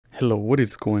Hello, what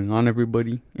is going on,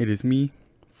 everybody? It is me,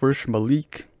 First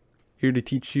Malik, here to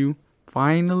teach you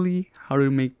finally how to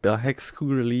make the Hex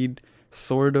Cougar lead,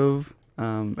 sort of.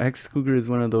 Hex Cougar is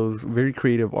one of those very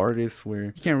creative artists where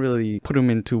you can't really put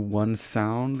him into one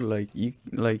sound. Like he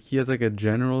has like a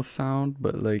general sound,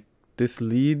 but like this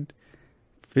lead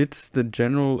fits the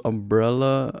general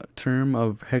umbrella term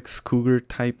of Hex Cougar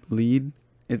type lead.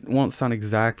 It won't sound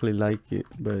exactly like it,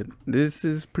 but this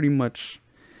is pretty much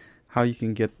how you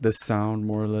can get the sound,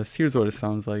 more or less. Here's what it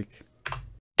sounds like.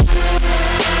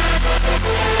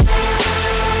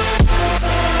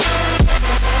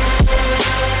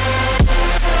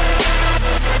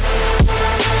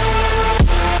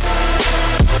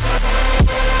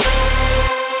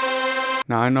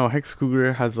 Now I know Hex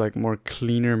Cougar has like more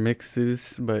cleaner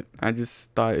mixes, but I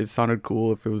just thought it sounded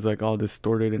cool if it was like all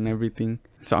distorted and everything.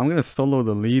 So I'm gonna solo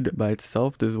the lead by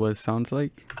itself. This is what it sounds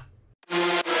like.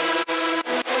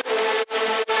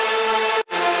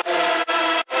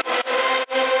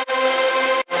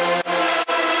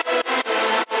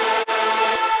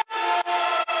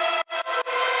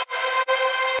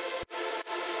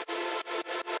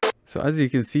 So as you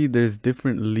can see, there's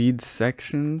different lead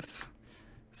sections.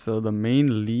 So the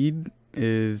main lead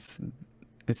is,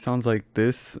 it sounds like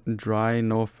this, dry,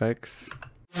 no effects.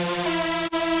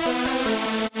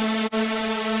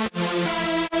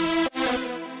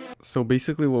 So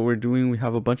basically what we're doing, we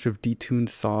have a bunch of detuned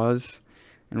saws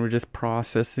and we're just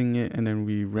processing it, and then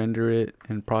we render it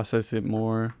and process it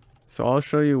more. So I'll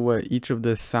show you what each of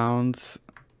the sounds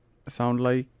sound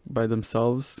like by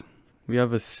themselves. We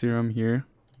have a serum here.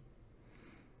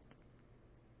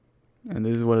 And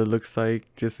this is what it looks like,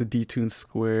 just a detuned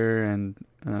square and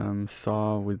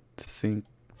saw with sync.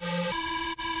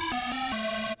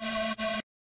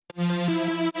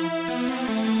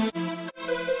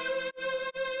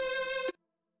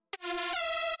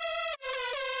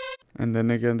 And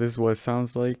then again, this is what it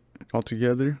sounds like all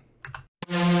together.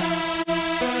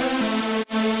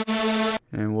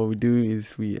 And what we do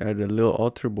is we add a little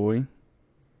altar boy.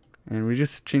 And we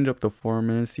just change up the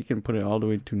formants. You can put it all the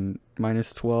way to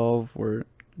 -12, or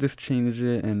just change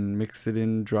it and mix it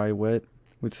in dry wet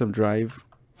with some drive.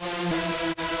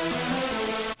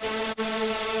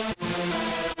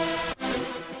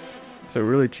 So it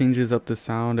really changes up the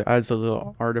sound. It adds a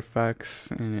little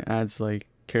artifacts and it adds like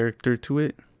character to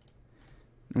it.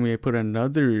 And we put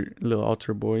another little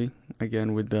altar boy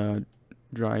again with the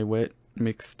dry wet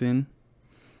mixed in.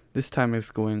 This time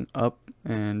it's going up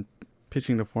and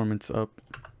pitching the formants up.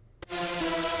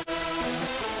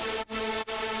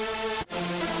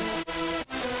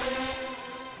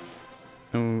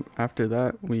 And after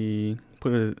that, we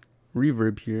put a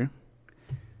reverb here.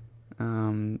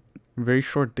 Very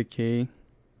short decay,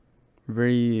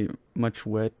 very much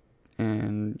wet,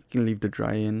 and you can leave the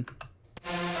dry in.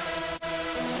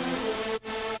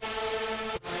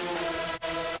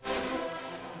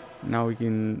 Now we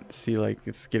can see like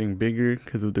it's getting bigger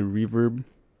because of the reverb.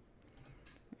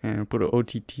 And put an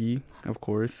OTT, of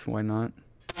course, why not?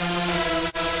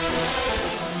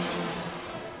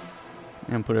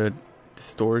 And put a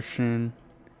distortion.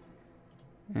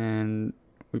 And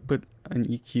we put an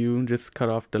EQ, just cut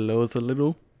off the lows a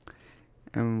little.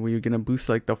 And we're gonna boost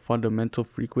like the fundamental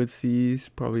frequencies,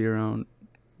 probably around,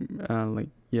 like,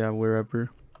 yeah,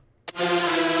 wherever.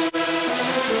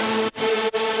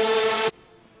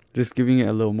 Just giving it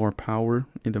a little more power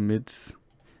in the mids.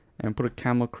 And put a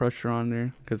camel crusher on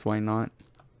there, because why not?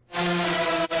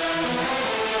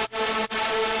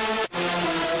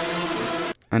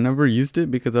 I never used it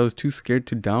because I was too scared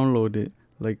to download it.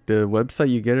 Like the website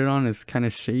you get it on is kind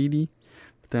of shady.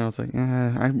 But then I was like,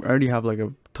 I already have like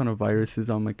a ton of viruses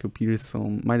on my computer,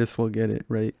 so might as well get it,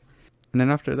 right? And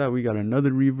then after that we got another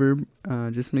reverb.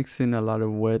 Just mixing a lot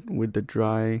of wet with the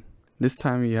dry. This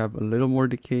time you have a little more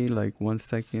decay, like 1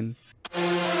 second.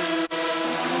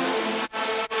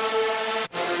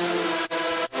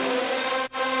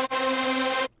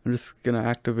 I'm just gonna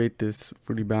activate this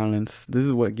fruity balance. This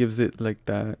is what gives it like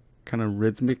that kind of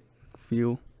rhythmic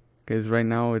feel. Because right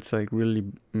now it's like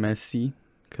really messy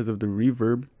because of the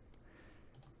reverb.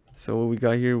 So what we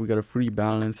got here, we got a fruity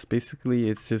balance. Basically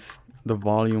it's just the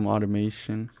volume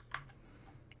automation.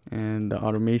 And the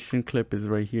automation clip is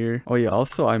right here. Oh yeah,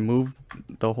 also I moved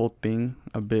the whole thing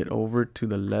a bit over to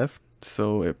the left,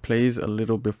 so it plays a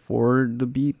little before the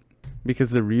beat.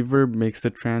 Because the reverb makes the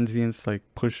transients, like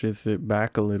pushes it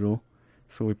back a little.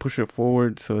 So we push it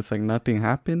forward so it's like nothing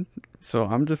happened. So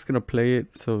I'm just gonna play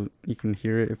it so you can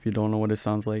hear it if you don't know what it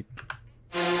sounds like.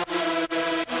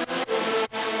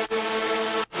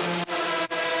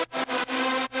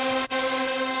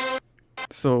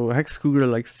 So Hex Cougar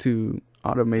likes to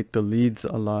automate the leads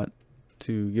a lot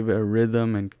to give it a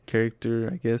rhythm and character,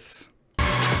 I guess.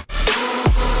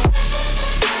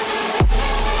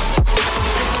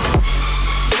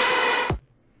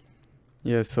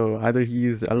 Yeah, so either he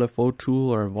used LFO tool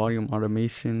or volume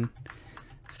automation.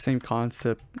 Same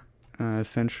concept,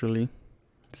 essentially.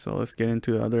 So let's get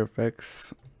into the other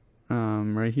effects.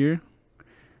 Right here,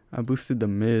 I boosted the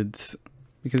mids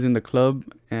because in the club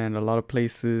and a lot of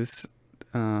places,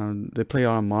 they play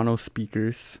on mono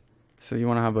speakers. So you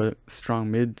want to have a strong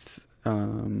mids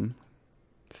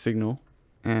signal.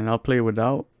 And I'll play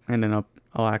without, and then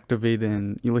I'll activate,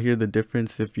 and you'll hear the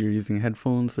difference if you're using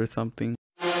headphones or something.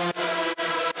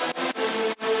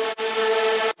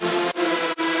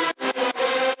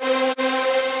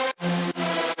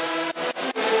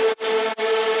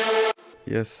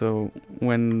 Yeah, so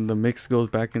when the mix goes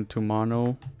back into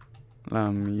mono,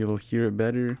 you'll hear it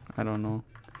better. I don't know,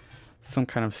 some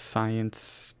kind of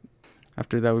science.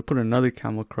 After that, we put another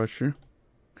camel crusher,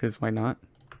 because why not?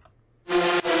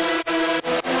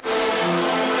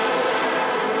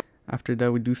 After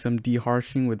that, we do some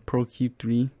deharshing with Pro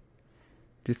Q3,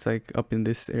 just like up in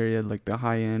this area, like the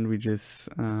high end. We just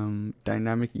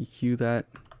dynamic EQ that.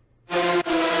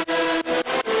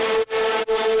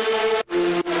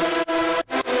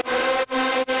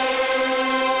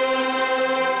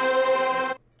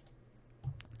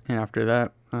 And after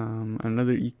that,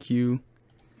 another EQ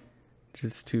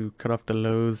just to cut off the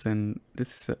lows and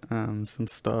just some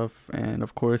stuff, and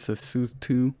of course a Soothe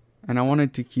 2. And I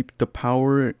wanted to keep the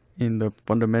power in the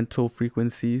fundamental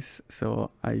frequencies,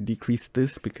 so I decreased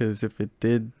this because if it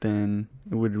did, then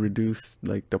it would reduce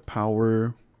like the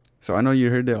power. So I know you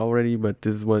heard it already, but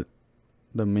this is what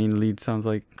the main lead sounds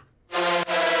like.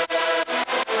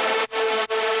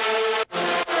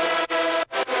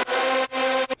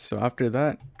 So after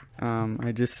that,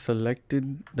 I just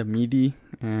selected the MIDI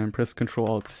and press Ctrl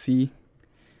Alt C,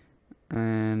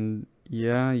 and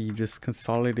yeah, you just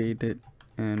consolidate it,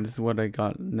 and this is what I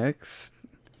got next.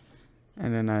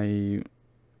 And then I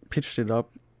pitched it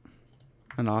up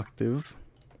an octave,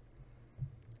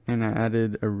 and I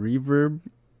added a reverb,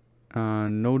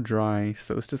 no dry,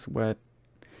 so it's just wet.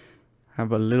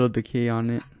 Have a little decay on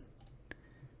it,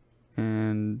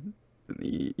 and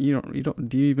you don't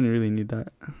do you even really need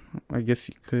that? I guess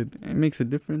you could. It makes a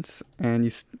difference. And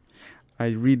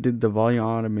I redid the volume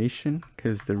automation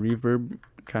because the reverb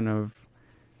kind of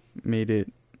made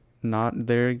it not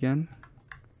there again,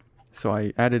 so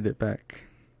I added it back.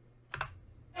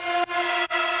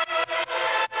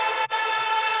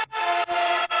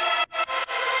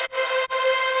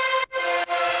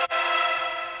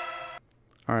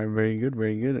 Alright, very good,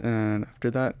 very good. And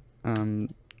after that, I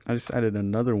just added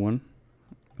another one.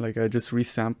 Like I just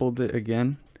resampled it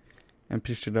again and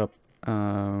pitched it up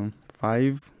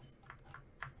 5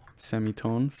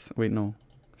 semitones. Wait, no,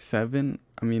 7.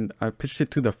 I mean, I pitched it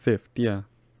to the 5th, yeah.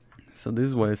 So this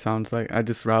is what it sounds like. I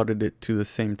just routed it to the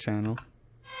same channel.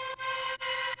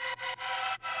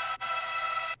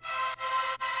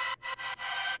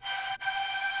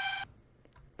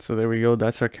 So there we go,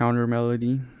 that's our counter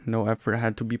melody. No effort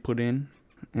had to be put in.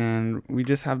 And we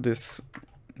just have this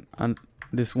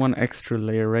one extra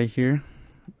layer right here.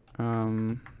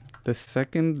 The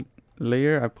second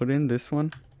layer I put in, this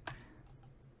one,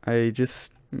 I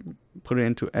just put it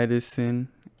into Edison.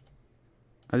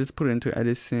 I just put it into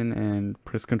Edison and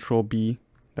press Ctrl B.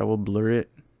 That will blur it,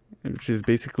 which is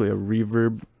basically a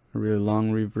reverb, a really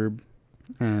long reverb.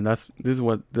 And this is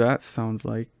what that sounds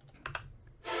like.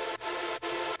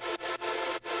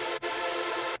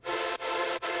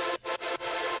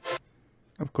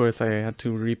 Of course, I had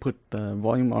to re-put the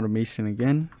volume automation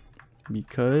again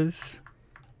because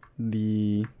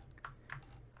the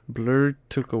blur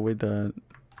took away the...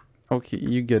 Okay,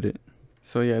 you get it.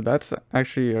 So yeah, that's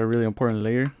actually a really important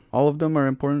layer. All of them are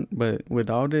important, but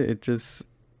without it, it just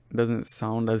doesn't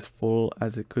sound as full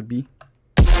as it could be.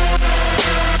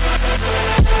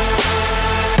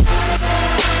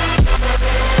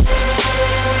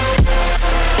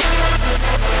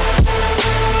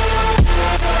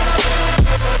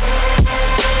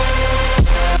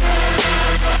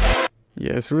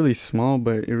 Yeah, it's really small,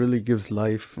 but it really gives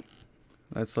life.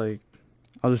 That's like,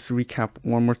 I'll just recap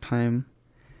one more time.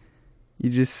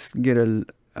 You just get a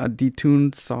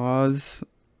detuned saws,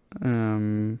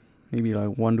 maybe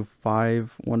like 1 to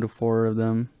 5, 1 to 4 of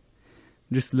them.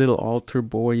 Just little alter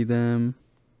buoy them,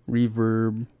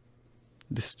 reverb,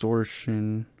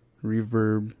 distortion,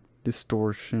 reverb,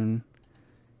 distortion,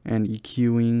 and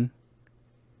EQing.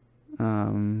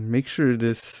 Make sure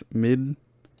this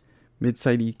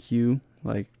mid-side EQ,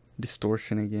 like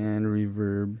distortion again,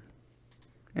 reverb,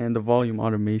 and the volume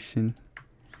automation.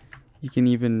 You can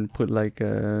even put like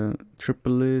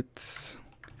triplets.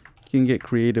 You can get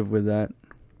creative with that.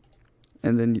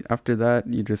 And then after that,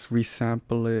 you just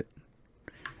resample it,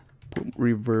 put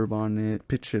reverb on it,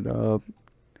 pitch it up.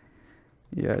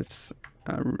 Yeah, it's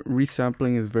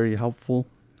resampling is very helpful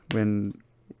when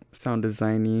sound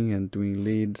designing and doing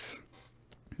leads.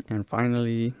 And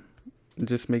finally,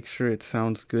 just make sure it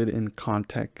sounds good in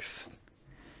context.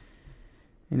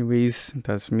 Anyways,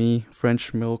 that's me,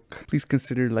 French Milk. Please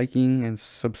consider liking and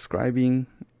subscribing.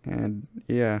 And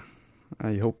yeah,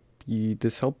 I hope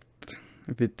this helped.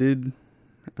 If it did,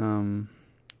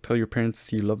 tell your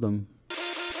parents you love them.